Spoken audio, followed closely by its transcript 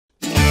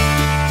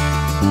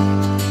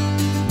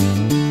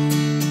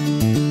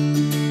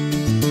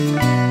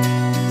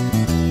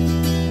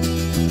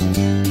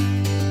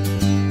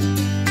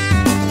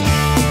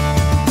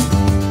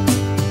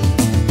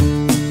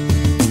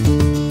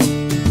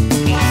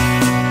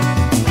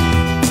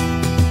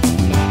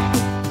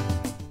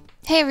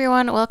Hey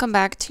everyone, welcome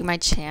back to my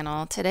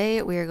channel.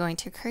 Today we are going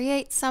to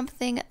create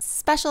something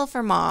special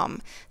for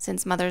mom.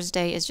 Since Mother's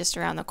Day is just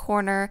around the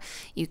corner,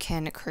 you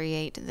can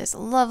create this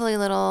lovely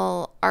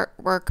little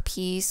artwork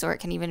piece, or it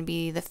can even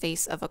be the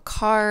face of a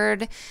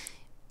card.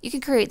 You can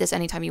create this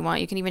anytime you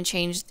want. You can even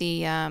change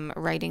the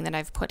writing that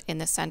I've put in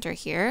the center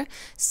here.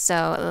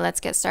 So let's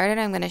get started.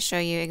 I'm going to show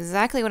you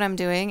exactly what I'm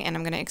doing and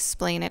I'm going to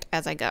explain it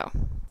as I go.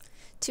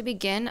 To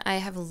begin, I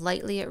have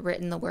lightly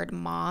written the word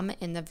mom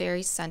in the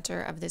very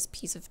center of this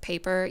piece of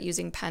paper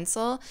using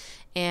pencil,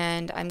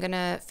 and I'm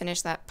gonna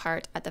finish that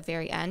part at the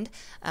very end.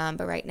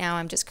 But right now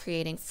I'm just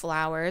creating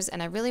flowers,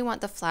 and I really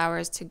want the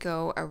flowers to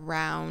go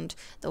around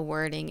the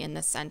wording in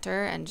the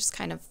center and just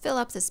kind of fill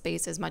up the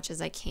space as much as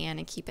I can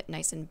and keep it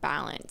nice and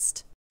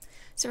balanced.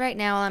 So right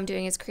now all I'm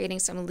doing is creating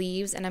some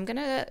leaves, and I'm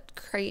gonna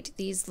create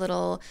these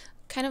little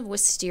kind of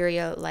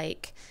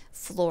wisteria-like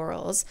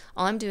florals.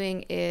 All I'm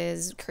doing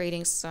is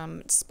creating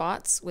some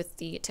spots with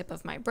the tip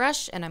of my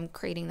brush, and I'm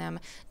creating them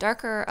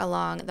darker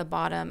along the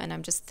bottom, and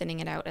I'm just thinning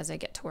it out as I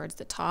get towards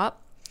the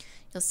top.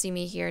 You'll see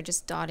me here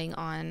just dotting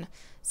on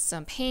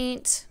some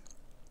paint.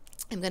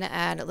 I'm going to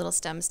add little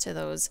stems to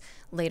those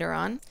later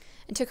on.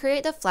 And to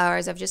create the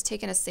flowers, I've just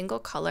taken a single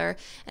color,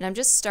 and I'm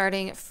just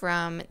starting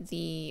from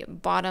the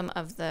bottom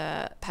of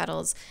the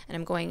petals, and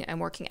I'm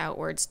working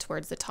outwards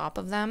towards the top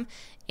of them.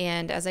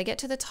 And as I get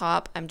to the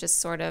top, I'm just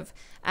sort of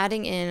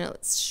adding in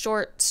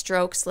short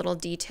strokes, little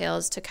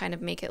details to kind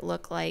of make it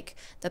look like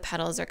the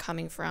petals are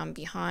coming from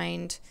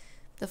behind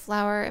the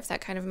flower, if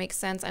that kind of makes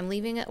sense. I'm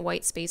leaving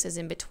white spaces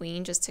in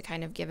between just to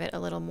kind of give it a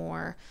little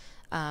more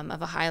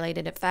of a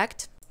highlighted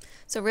effect.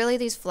 So really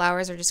these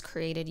flowers are just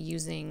created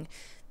using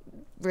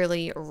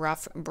really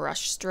rough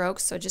brush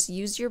strokes. So just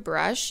use your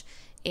brush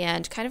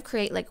and kind of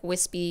create like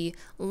wispy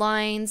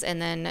lines,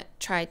 and then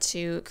try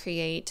to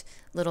create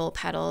little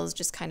petals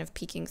just kind of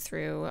peeking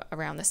through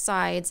around the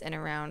sides and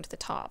around the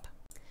top.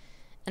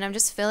 And I'm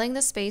just filling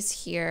the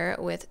space here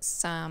with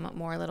some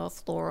more little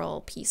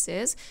floral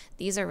pieces.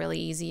 These are really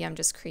easy. I'm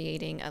just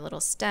creating a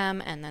little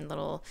stem and then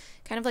little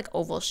kind of like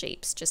oval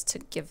shapes just to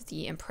give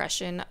the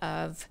impression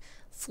of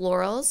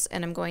florals,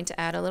 and I'm going to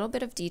add a little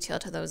bit of detail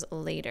to those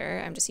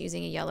later. I'm just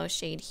using a yellow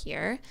shade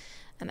here.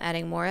 I'm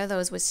adding more of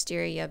those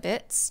wisteria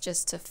bits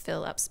just to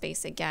fill up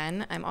space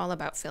again. I'm all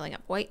about filling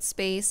up white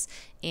space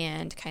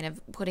and kind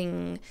of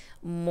putting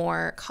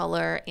more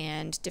color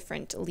and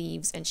different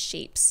leaves and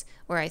shapes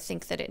where I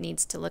think that it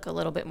needs to look a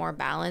little bit more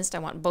balanced. I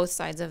want both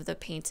sides of the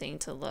painting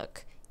to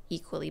look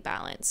equally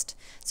balanced.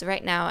 So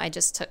right now I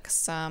just took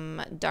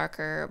some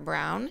darker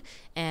brown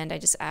and I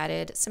just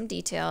added some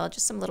detail,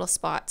 just some little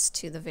spots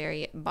to the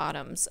very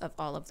bottoms of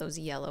all of those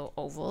yellow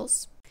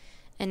ovals.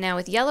 And now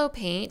with yellow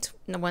paint,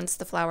 once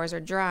the flowers are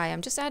dry,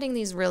 I'm just adding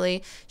these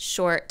really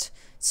short,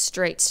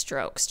 straight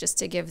strokes just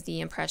to give the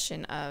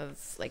impression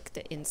of like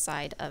the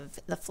inside of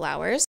the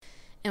flowers.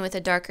 And with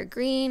a darker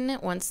green,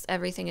 once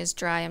everything is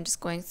dry, I'm just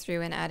going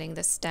through and adding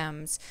the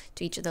stems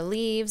to each of the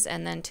leaves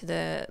and then to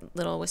the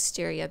little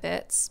wisteria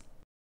bits.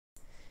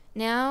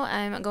 Now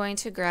I'm going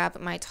to grab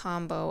my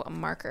Tombow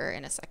marker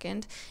in a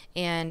second,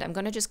 and I'm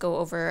going to just go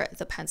over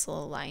the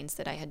pencil lines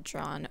that I had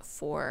drawn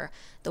for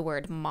the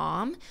word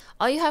mom.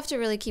 All you have to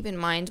really keep in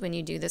mind when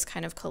you do this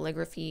kind of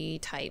calligraphy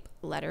type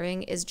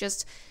lettering is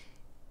just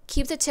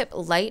keep the tip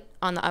light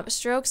on the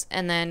upstrokes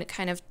and then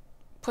kind of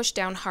push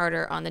down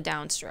harder on the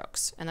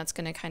downstrokes, and that's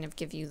going to kind of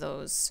give you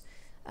those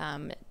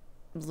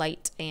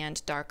light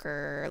and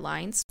darker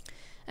lines.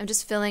 I'm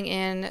just filling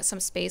in some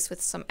space with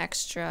some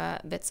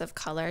extra bits of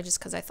color just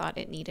because I thought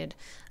it needed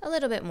a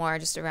little bit more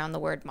just around the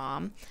word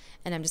mom,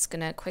 and I'm just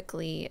going to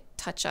quickly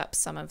touch up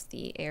some of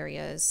the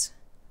areas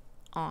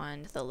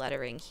on the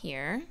lettering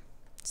here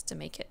just to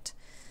make it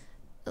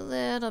a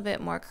little bit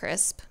more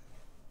crisp.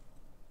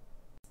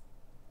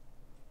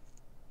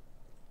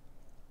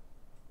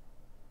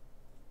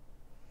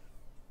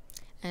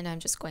 And I'm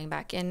just going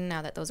back in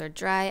now that those are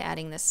dry,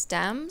 adding the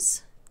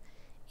stems,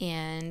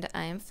 and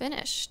I am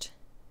finished.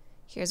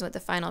 Here's what the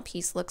final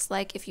piece looks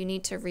like. If you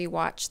need to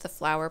re-watch the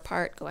flower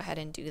part, go ahead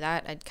and do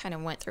that. I kind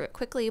of went through it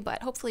quickly,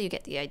 but hopefully you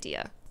get the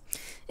idea.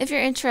 If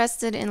you're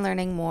interested in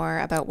learning more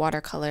about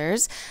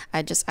watercolors,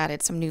 I just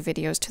added some new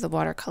videos to the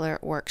Watercolor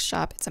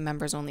workshop. It's a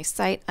members only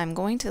site. I'm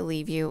going to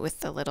leave you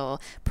with the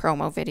little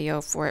promo video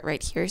for it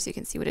right here so you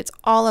can see what it's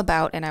all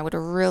about, and I would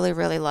really,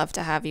 really love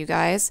to have you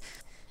guys.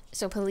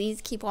 So please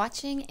keep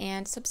watching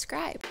and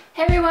subscribe.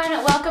 Hey everyone,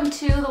 welcome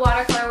to the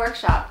Watercolor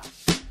workshop.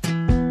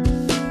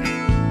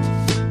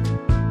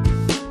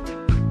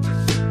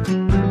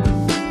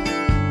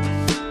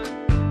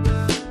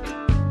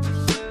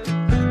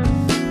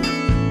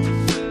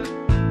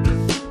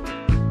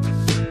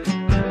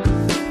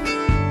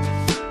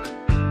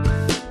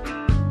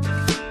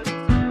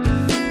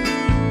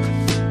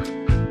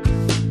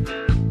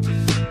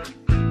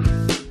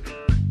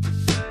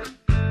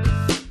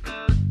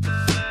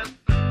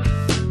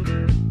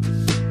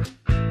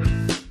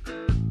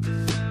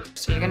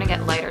 So you're going to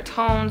get lighter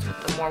tones with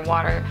the more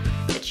water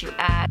that you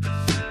add.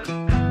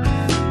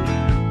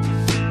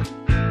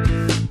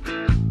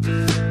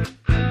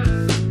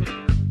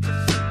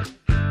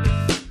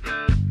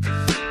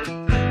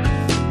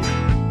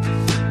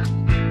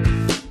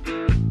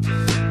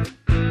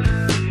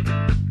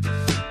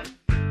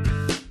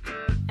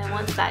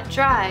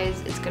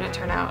 dries, it's going to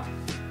turn out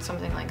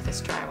something like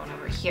this dry one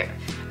over here,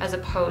 as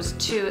opposed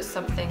to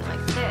something like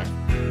this.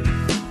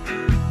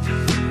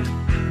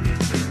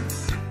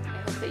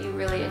 I hope that you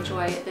really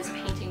enjoy this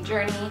painting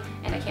journey,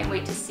 and I can't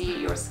wait to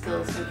see your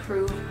skills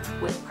improve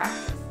with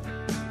practice.